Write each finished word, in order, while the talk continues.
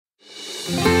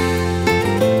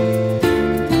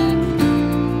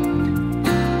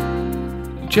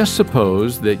Just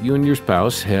suppose that you and your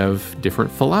spouse have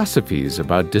different philosophies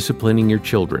about disciplining your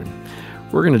children.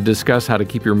 We're going to discuss how to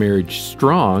keep your marriage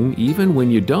strong even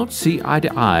when you don't see eye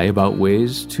to eye about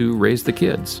ways to raise the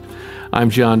kids. I'm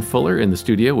John Fuller in the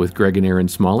studio with Greg and Aaron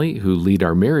Smalley, who lead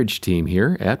our marriage team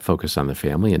here at Focus on the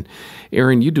Family. And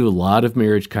Aaron, you do a lot of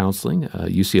marriage counseling.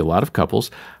 You see a lot of couples.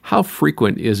 How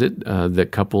frequent is it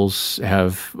that couples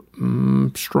have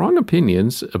strong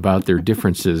opinions about their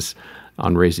differences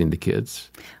on raising the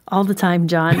kids? All the time,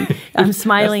 John. I'm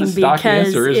smiling That's the stock because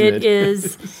answer, isn't it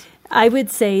is. I would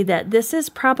say that this is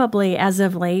probably, as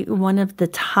of late, one of the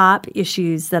top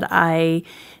issues that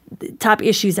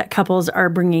couples are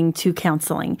bringing to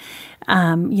counseling.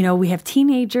 We have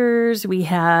teenagers, we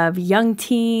have young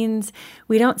teens.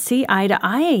 We don't see eye to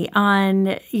eye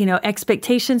on,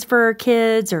 expectations for our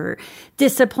kids or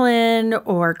discipline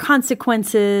or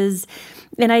consequences.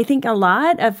 And I think a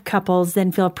lot of couples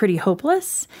then feel pretty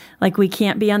hopeless, like we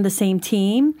can't be on the same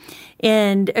team.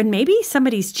 And maybe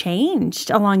somebody's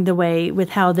changed along the way with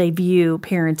how they view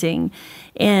parenting.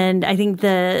 And I think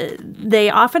they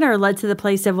often are led to the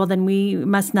place of, well, then we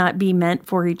must not be meant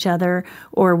for each other,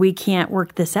 or we can't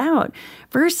work this out,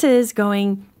 versus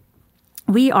going,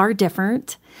 we are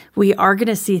different. We are going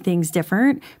to see things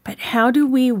different, but how do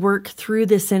we work through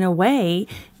this in a way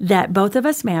that both of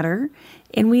us matter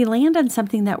and we land on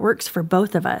something that works for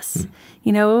both of us?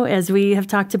 As we have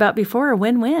talked about before, a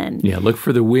win-win. Yeah, look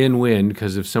for the win-win,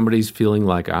 because if somebody's feeling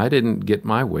like I didn't get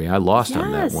my way, I lost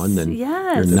on that one, then you're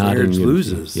not marriage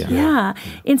loses. Yeah.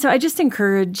 And so I just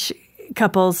encourage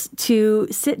couples to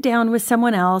sit down with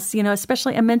someone else,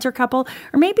 especially a mentor couple,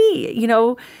 or maybe,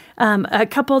 a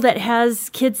couple that has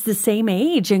kids the same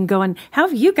age, and going, how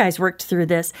have you guys worked through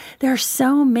this? There are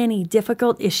so many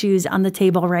difficult issues on the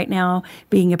table right now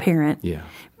being a parent. Yeah.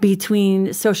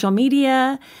 Between social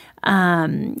media,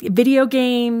 video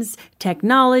games,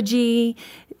 technology.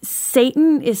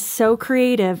 Satan is so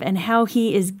creative in how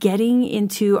he is getting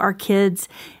into our kids'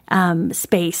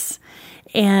 space.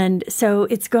 And so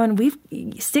it's going, we've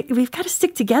got to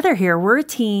stick together here. We're a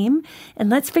team, and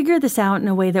let's figure this out in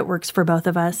a way that works for both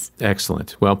of us.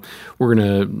 Excellent. Well, we're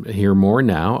going to hear more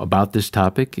now about this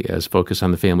topic as Focus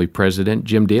on the Family President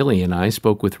Jim Daly and I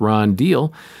spoke with Ron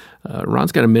Deal.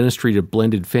 Ron's got a ministry to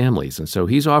blended families, and so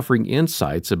he's offering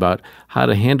insights about how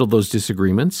to handle those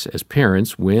disagreements as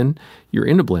parents when you're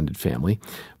in a blended family.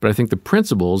 But I think the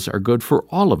principles are good for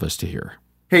all of us to hear.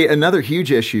 Hey, another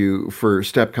huge issue for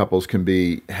step couples can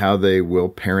be how they will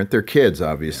parent their kids,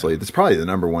 obviously. That's probably the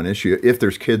number one issue if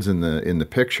there's kids in the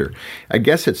picture. I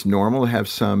guess it's normal to have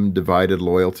some divided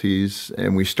loyalties,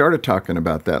 and we started talking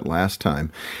about that last time.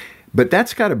 But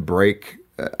that's got to break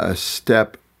a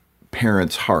step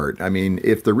parent's heart. I mean,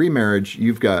 if the remarriage,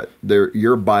 you've got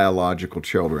your biological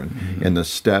children, and the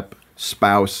step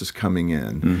spouse is coming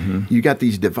in. You got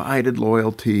these divided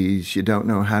loyalties. You don't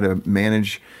know how to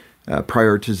manage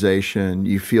prioritization.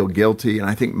 You feel guilty, and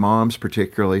I think moms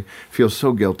particularly feel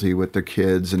so guilty with their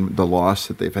kids and the loss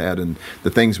that they've had and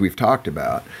the things we've talked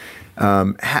about.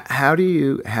 How do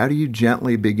you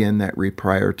gently begin that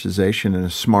reprioritization in a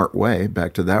smart way,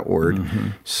 back to that word,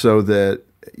 so that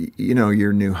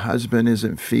your new husband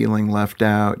isn't feeling left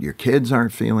out, your kids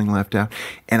aren't feeling left out?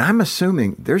 And I'm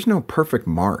assuming there's no perfect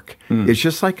mark. It's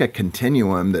just like a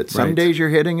continuum that some days you're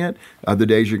hitting it, other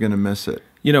days you're going to miss it.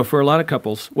 For a lot of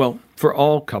couples, for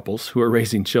all couples who are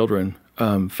raising children,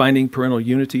 finding parental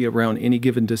unity around any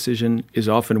given decision is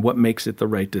often what makes it the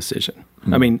right decision.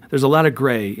 I mean, there's a lot of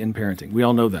gray in parenting. We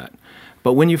all know that.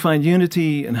 But when you find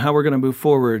unity and how we're going to move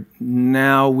forward,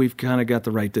 now we've kind of got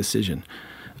the right decision.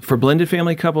 For blended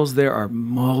family couples, there are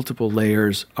multiple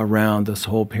layers around this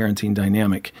whole parenting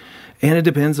dynamic. And it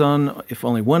depends on if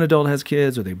only one adult has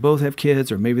kids, or they both have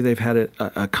kids, or maybe they've had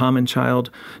a common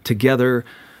child together.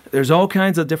 There's all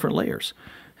kinds of different layers.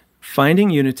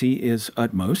 Finding unity is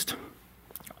utmost.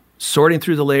 Sorting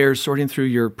through the layers, sorting through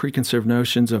your preconceived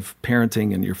notions of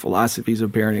parenting and your philosophies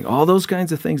of parenting, all those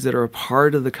kinds of things that are a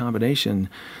part of the combination,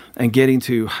 and getting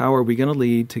to how are we going to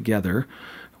lead together?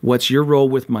 What's your role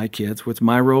with my kids? What's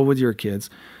my role with your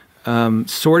kids?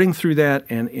 Sorting through that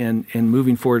and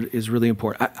moving forward is really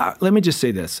important. Let me just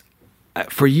say this.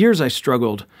 For years, I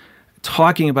struggled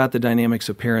talking about the dynamics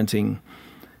of parenting,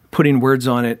 putting words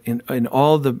on it. In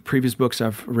all the previous books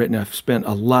I've written, I've spent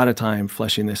a lot of time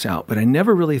fleshing this out. But I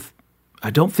never really, I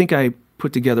don't think I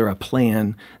put together a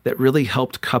plan that really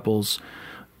helped couples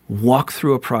walk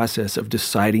through a process of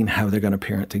deciding how they're going to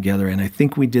parent together. And I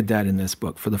think we did that in this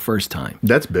book for the first time.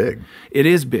 That's big. It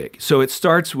is big. So it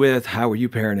starts with, how were you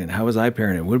parenting? How was I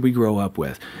parenting? What did we grow up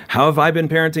with? How have I been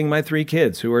parenting my 3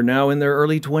 kids who are now in their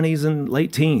early 20s and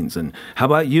late teens? And how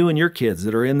about you and your kids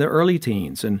that are in their early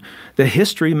teens? And the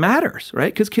history matters,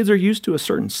 right? Because kids are used to a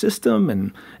certain system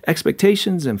and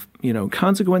expectations and,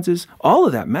 consequences. All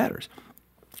of that matters.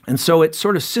 And so it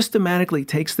sort of systematically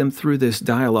takes them through this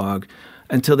dialogue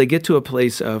until they get to a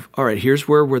place of, all right, here's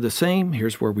where we're the same,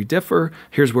 here's where we differ,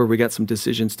 here's where we got some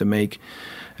decisions to make.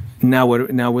 Now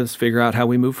let's figure out how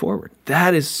we move forward.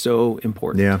 That is so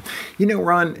important. Yeah.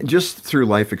 Ron, just through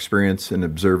life experience and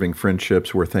observing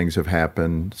friendships where things have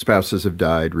happened, spouses have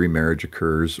died, remarriage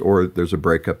occurs, or there's a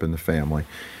breakup in the family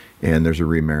and there's a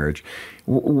remarriage.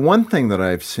 One thing that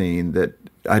I've seen that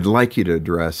I'd like you to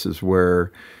address is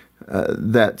where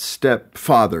that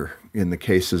stepfather, in the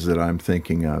cases that I'm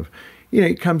thinking of,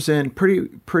 he comes in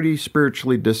pretty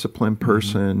spiritually disciplined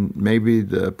person. Mm-hmm. Maybe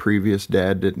the previous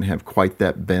dad didn't have quite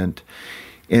that bent.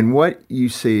 And what you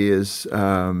see is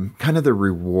kind of the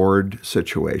reward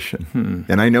situation. Hmm.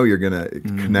 And I know you're going to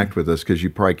connect with this because you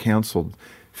probably counseled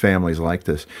families like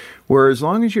this, where as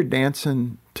long as you're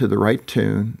dancing to the right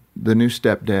tune, the new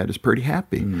stepdad is pretty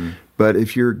happy. Mm-hmm. But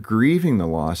if you're grieving the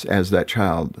loss as that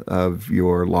child of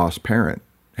your lost parent,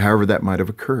 however that might have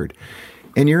occurred,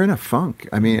 and you're in a funk.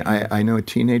 I mean, I know a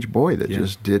teenage boy that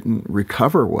just didn't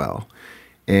recover well.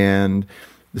 And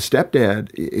the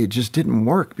stepdad, it just didn't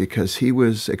work because he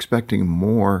was expecting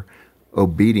more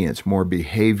obedience, more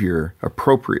behavior,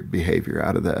 appropriate behavior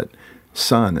out of that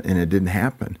son, and it didn't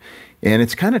happen. And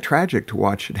it's kind of tragic to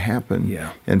watch it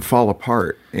happen and fall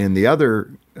apart. And the other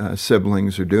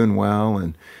siblings are doing well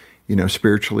and,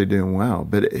 spiritually doing well.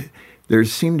 But there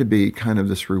seemed to be kind of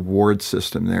this reward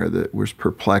system there that was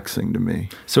perplexing to me.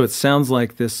 So it sounds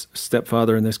like this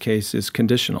stepfather in this case is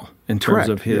conditional in terms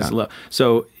of his love.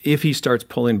 So if he starts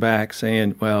pulling back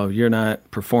saying, well, you're not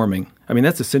performing, I mean,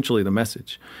 that's essentially the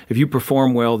message. If you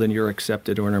perform well, then you're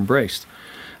accepted or embraced.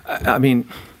 I mean,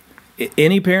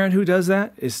 any parent who does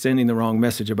that is sending the wrong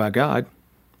message about God,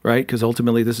 right? Because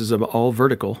ultimately this is all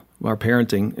vertical. Our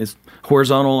parenting is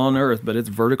horizontal on earth, but it's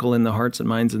vertical in the hearts and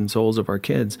minds and souls of our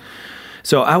kids.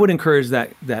 So I would encourage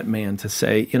that man to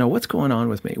say, what's going on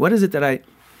with me? What is it that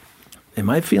am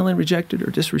I feeling rejected or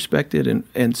disrespected?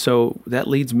 And so that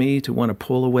leads me to want to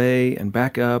pull away and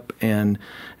back up and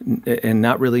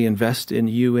not really invest in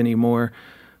you anymore.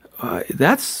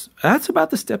 That's about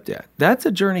the stepdad. That's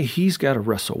a journey he's got to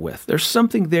wrestle with. There's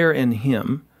something there in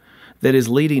him that is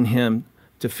leading him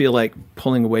to feel like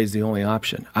pulling away is the only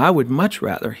option. I would much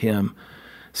rather him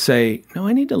say, no,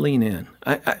 I need to lean in.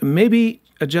 I maybe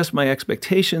adjust my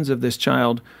expectations of this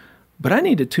child, but I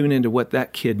need to tune into what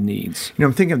that kid needs.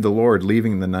 I'm thinking of the Lord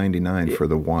leaving the 99 for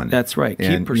the one. That's right.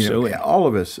 Keep pursuing. All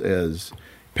of us as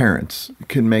parents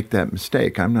can make that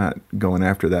mistake. I'm not going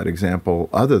after that example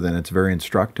other than it's very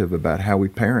instructive about how we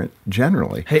parent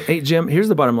generally. Hey, Jim, here's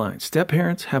the bottom line.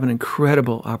 Step-parents have an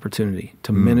incredible opportunity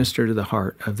to minister to the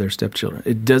heart of their stepchildren.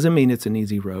 It doesn't mean it's an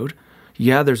easy road.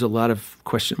 Yeah, there's a lot of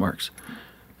question marks.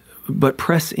 But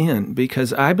press in,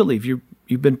 because I believe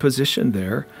you've been positioned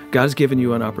there. God has given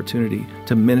you an opportunity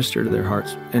to minister to their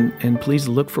hearts. And please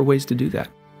look for ways to do that.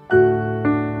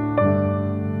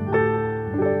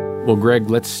 Well, Greg,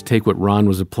 let's take what Ron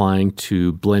was applying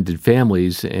to blended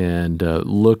families and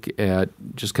look at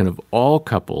just kind of all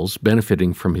couples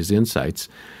benefiting from his insights.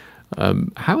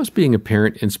 How has being a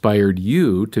parent inspired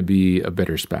you to be a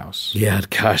better spouse? Yeah,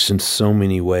 gosh, in so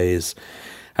many ways.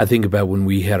 I think about when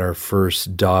we had our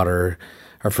first daughter,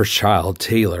 our first child,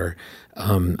 Taylor.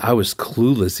 I was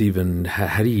clueless even,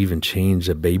 how do you even change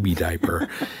a baby diaper?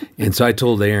 And so I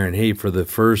told Aaron, hey, for the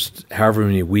first however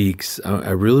many weeks, I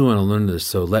really want to learn this,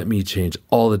 so let me change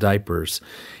all the diapers.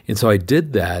 And so I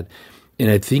did that,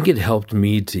 and I think it helped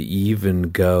me to even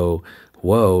go,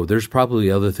 whoa, there's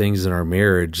probably other things in our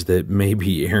marriage that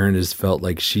maybe Erin has felt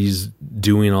like she's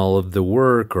doing all of the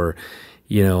work, or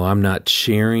I'm not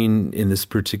sharing in this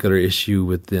particular issue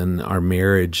within our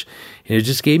marriage. And it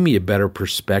just gave me a better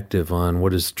perspective on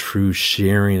what does true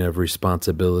sharing of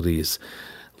responsibilities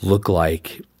look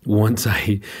like. Once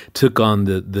I took on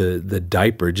the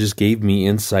diaper, it just gave me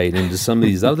insight into some of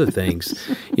these other things.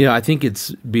 I think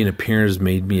being a parent has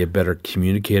made me a better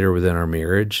communicator within our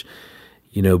marriage.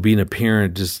 Being a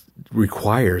parent just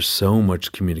requires so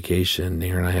much communication.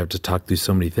 Aaron and I have to talk through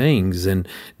so many things, and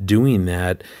doing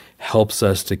that helps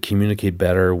us to communicate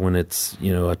better when it's,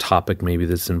 a topic maybe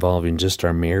that's involving just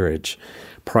our marriage.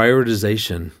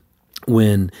 Prioritization.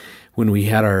 When we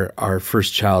had our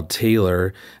first child,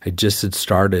 Taylor, I just had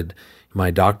started my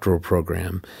doctoral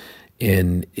program.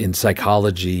 in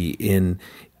psychology,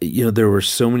 there were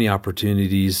so many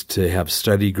opportunities to have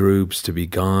study groups, to be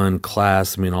gone,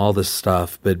 class, all this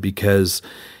stuff. But because,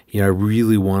 I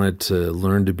really wanted to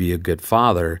learn to be a good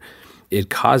father, it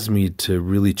caused me to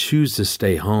really choose to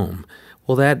stay home.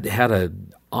 Well, that had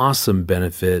an awesome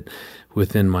benefit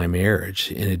within my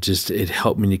marriage, and it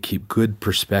helped me to keep good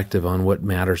perspective on what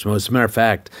matters most. As a matter of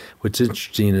fact, what's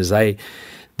interesting is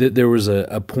there was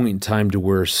a point in time to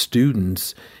where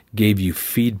students gave you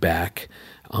feedback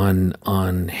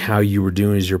on how you were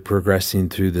doing as you're progressing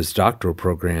through this doctoral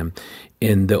program.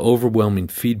 And the overwhelming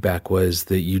feedback was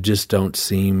that you just don't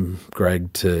seem,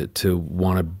 Greg, to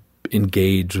want to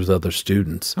engage with other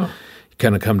students. Oh. You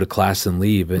kind of come to class and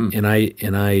leave. And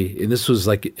this was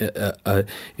like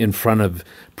in front of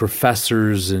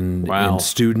professors and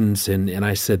students. And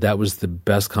I said that was the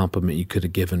best compliment you could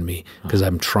have given me, because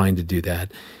I'm trying to do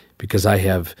that, because I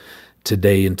have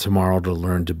today and tomorrow to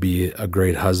learn to be a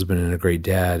great husband and a great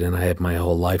dad, and I have my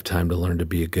whole lifetime to learn to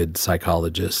be a good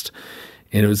psychologist.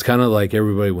 And it was kind of like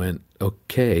everybody went,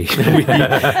 okay.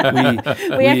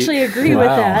 we actually agree with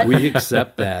that. We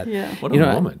accept that. Yeah. What a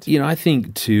moment. I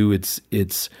think too,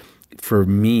 it's for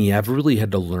me, I've really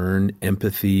had to learn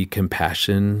empathy,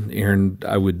 compassion. Aaron,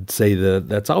 I would say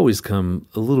that's always come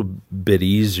a little bit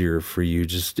easier for you.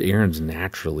 Just Aaron's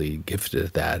naturally gifted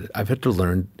at that. I've had to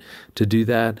learn to do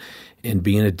that. And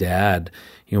being a dad,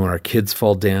 when our kids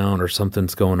fall down or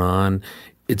something's going on,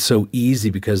 it's so easy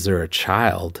because they're a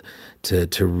child to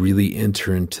really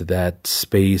enter into that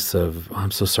space of, I'm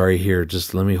so sorry, here,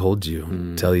 just let me hold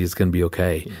you, tell you it's going to be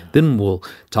okay. Yeah. Then we'll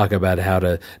talk about how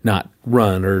to not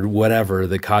run or whatever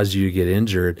that caused you to get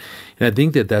injured. And I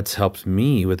think that's helped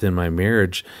me within my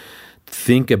marriage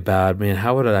think about,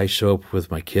 how would I show up with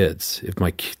my kids? If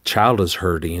my child is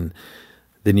hurting,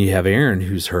 then you have Aaron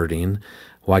who's hurting.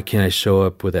 Why can't I show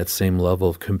up with that same level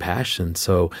of compassion?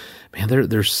 So,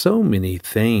 there's so many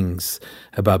things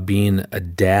about being a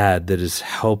dad that has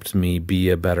helped me be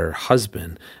a better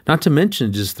husband. Not to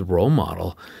mention just the role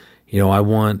model. I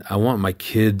want my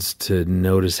kids to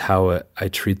notice how I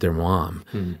treat their mom,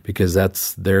 because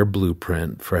that's their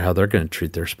blueprint for how they're going to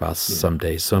treat their spouse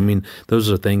someday. So, those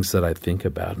are things that I think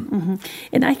about. Mm-hmm.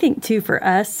 And I think, too, for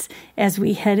us, as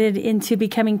we headed into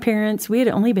becoming parents, we had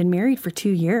only been married for 2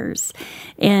 years.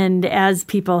 And as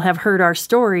people have heard our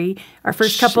story, our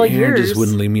first couple of years just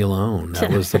wouldn't leave me alone.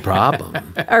 That was the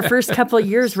problem. Our first couple of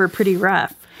years were pretty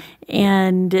rough.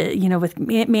 And, with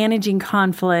managing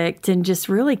conflict and just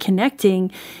really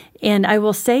connecting. And I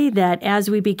will say that as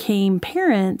we became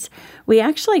parents, we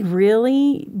actually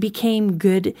really became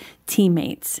good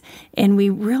teammates. And we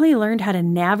really learned how to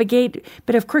navigate.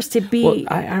 But of course, to be... Well,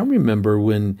 I remember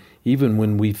when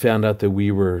we found out that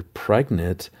we were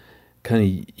pregnant, kind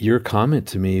of your comment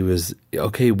to me was,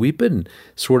 okay, we've been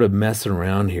sort of messing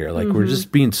around here. Like, we're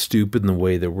just being stupid in the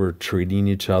way that we're treating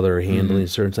each other, handling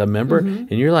certain stuff. Remember? And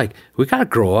you're like, we got to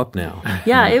grow up now.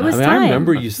 Yeah, it was time. I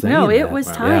remember you saying that. No, it was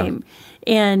time.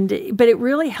 Yeah. But it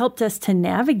really helped us to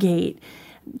navigate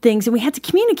things. And we had to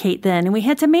communicate then, and we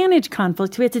had to manage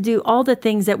conflict. We had to do all the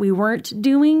things that we weren't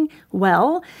doing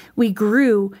well. We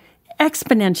grew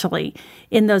exponentially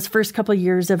in those first couple of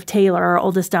years of Taylor, our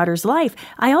oldest daughter's life.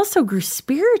 I also grew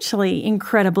spiritually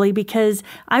incredibly because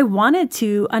I wanted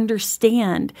to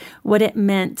understand what it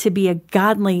meant to be a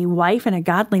godly wife and a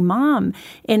godly mom.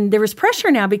 And there was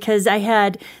pressure now because I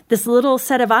had this little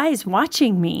set of eyes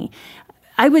watching me.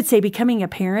 I would say becoming a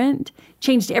parent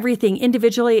changed everything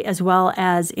individually as well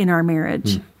as in our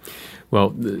marriage.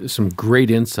 Well, some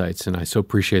great insights, and I so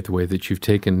appreciate the way that you've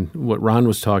taken what Ron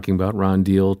was talking about, Ron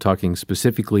Deal, talking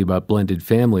specifically about blended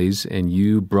families, and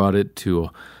you brought it to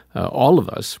all of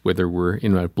us, whether we're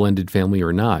in a blended family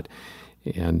or not.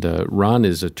 And Ron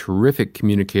is a terrific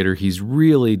communicator. He's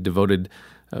really devoted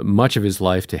much of his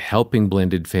life to helping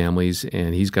blended families,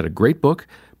 and he's got a great book,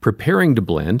 Preparing to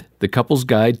Blend, The Couple's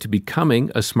Guide to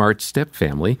Becoming a Smart Step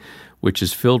Family, which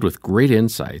is filled with great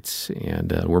insights,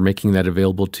 and we're making that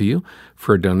available to you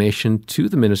for a donation to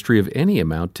the ministry of any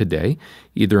amount today,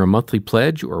 either a monthly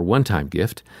pledge or one-time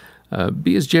gift.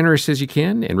 Be as generous as you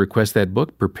can and request that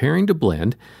book, Preparing to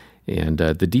Blend, and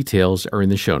the details are in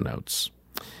the show notes.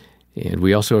 And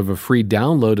we also have a free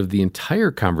download of the entire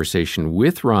conversation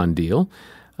with Ron Deal.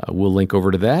 We'll link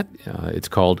over to that. It's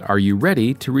called Are You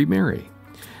Ready to Remarry?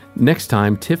 Next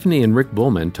time, Tiffany and Rick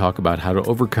Bullman talk about how to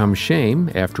overcome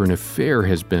shame after an affair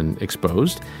has been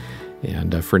exposed.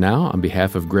 And for now, on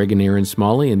behalf of Greg and Aaron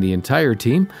Smalley and the entire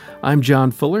team, I'm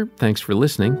John Fuller. Thanks for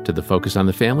listening to the Focus on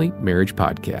the Family Marriage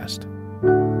Podcast.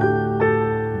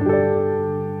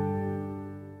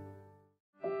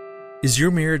 Is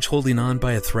your marriage holding on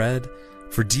by a thread?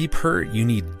 For deep hurt, you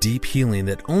need deep healing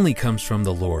that only comes from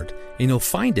the Lord. And you'll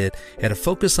find it at a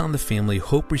Focus on the Family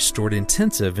Hope Restored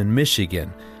Intensive in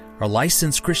Michigan. Our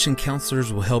licensed Christian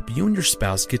counselors will help you and your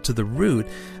spouse get to the root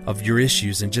of your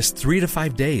issues in just 3 to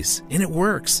 5 days. And it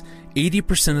works.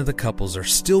 80% of the couples are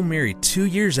still married 2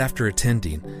 years after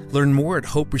attending. Learn more at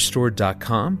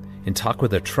hoperestored.com and talk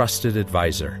with a trusted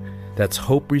advisor. That's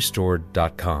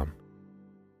hoperestored.com.